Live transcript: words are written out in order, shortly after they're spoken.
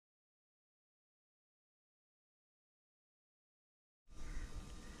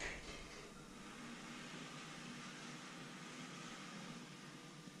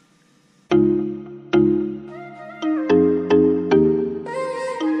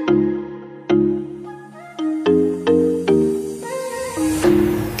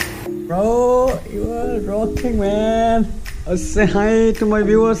Hey man, say hi to my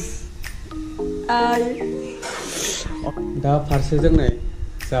viewers. Hi. दा फारसेजों नै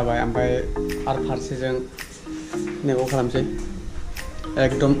जाबाय ओमफ्राय आरो फारसेजों नैबो खालामसै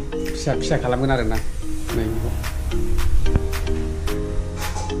एकदम फिसा फिसा खालामगोन आरोना नैबो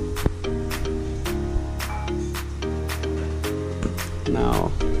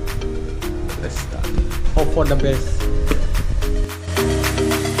now let's start. Hope for the best.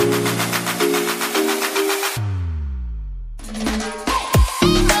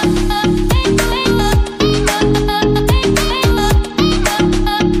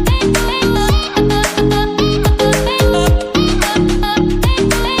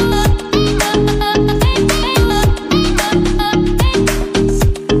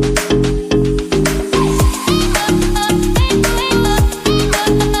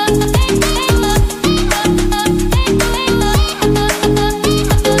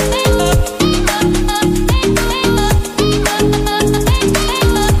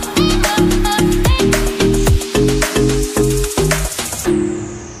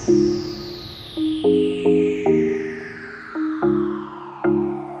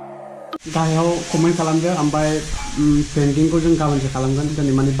 गाहायाव कमेन्ट खालामदो ओमफ्राय पेन्टिंखौ जों गाबोनसो खालामगोन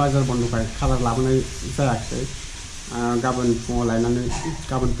दिनै माने बाजार बन्दखाय कालार लाबोनाय जायाखै गाबोन फुङाव लायनानै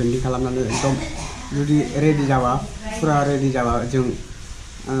गाबोन पेन्टिं खालामनानै एकदम जुदि रेडि जाबा फुरा रेडि जाबा जों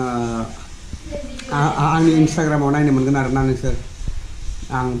आंनि इन्स्टाग्रामाव नायनो मोनगोन आरोना नोंसोर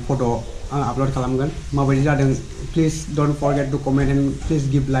आं फट' आपल'ड खालामगोन माबायदि जादों please don't forget to comment end please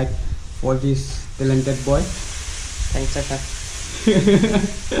give like for this talented by thanks sir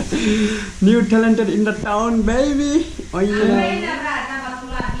New talented in the town, baby. Oh yeah.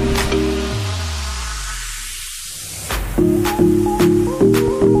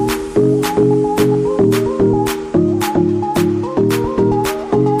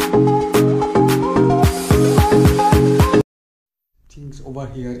 Things over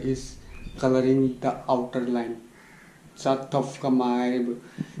here is coloring the outer line. That tough kamai.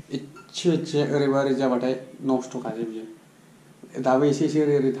 It's everywhere jabatai nosto kaje biye. दाबो एसे एसे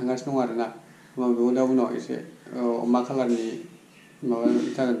ओरै थांगासिनो दं आरोना बेखौ दा उनाव एसे मा कालारनि माबा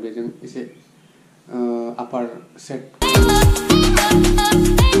जागोन बेजों एसे आपार सेट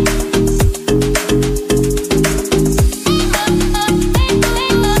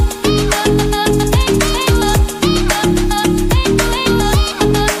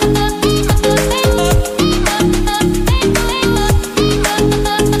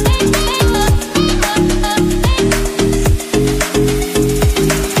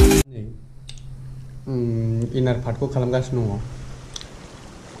इनार पार्टखौ खालामगासिनो दङ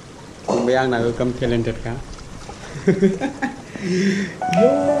ओमफ्राय आंना गोगोम टेलेन्टेडखा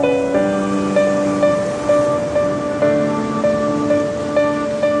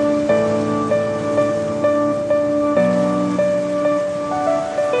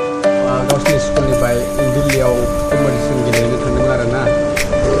गावसिनि स्कुलनिफ्राय दिल्लीयाव कम्पिटिसन गेलेनो थांदोंमोन आरोना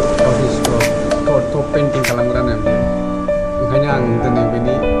गावसिनि स्कुलाव टप पेइन्टिं खालामग्रानो ओंखायनो आं दिनै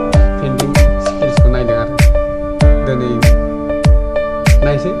बेनि पेइन्टिं स्किल्सखौ नायदों आरो दिनै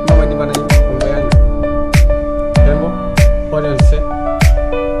नायसै माबायदि बानायो फंबाय आं herembo what else say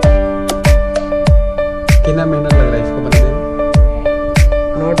कितना मेहनत लग रहा है इसको बनाने में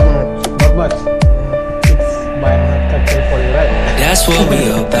not much it's by heart culture for you right that's what we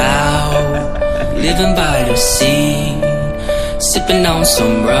about living by the sea sipping on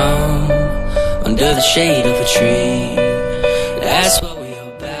some rum under the shade of a tree that's what we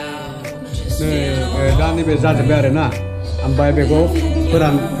about दा नैबे जाजोब्बाय आरोना ओमफ्राय बेखौ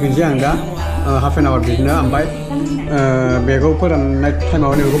फोरानफिनसै आं दा half an आवार बिदिनो ओमफ्राय बेखौ फोराननाय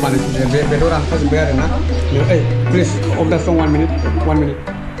टाइमाव नैबेखौ बानायफिनसै बेथ' रानखाजोब्बाय आरोना प्लिज अफ दा सं 1 मिनिट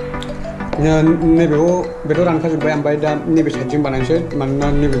नैबेखौ बेथ' रानखाजोब्बाय ओमफ्राय दा नैबे साइडजों बानायनोसै मानोना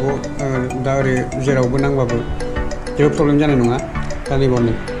नैबेखौ दा ओरै जेरावबो नांबाबो जेबो प्रब्लेम जानाय नङा दा नैबाव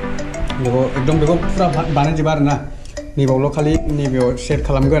बेखौ एकदम बेखौ फुरा बानायजोबा आरोना नैबावल' खालि नैबेयाव सेट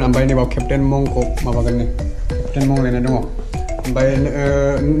खालामगोन ओमफ्राय नैबाव केप्टेन मंखौ माबागोन केप्टेन मं लिरनाय दङ ओमफ्राय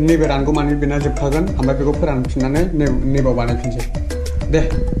नैबे रानगौ मानि बेना जोबखागोन ओमफ्राय बेखौ फोरानफिननानै नैबाव बानायफिनसै दे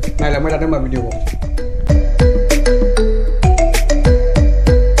नायलांबाय थादों होनबा भिडिअखौ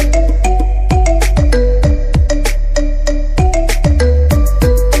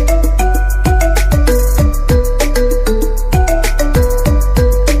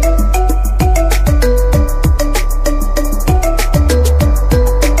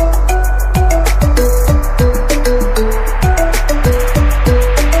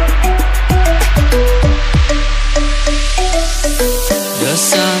the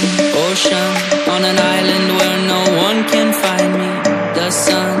sun, ocean, on an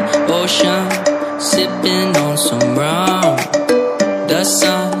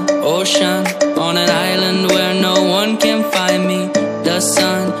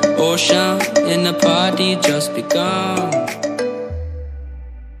and the party just begun.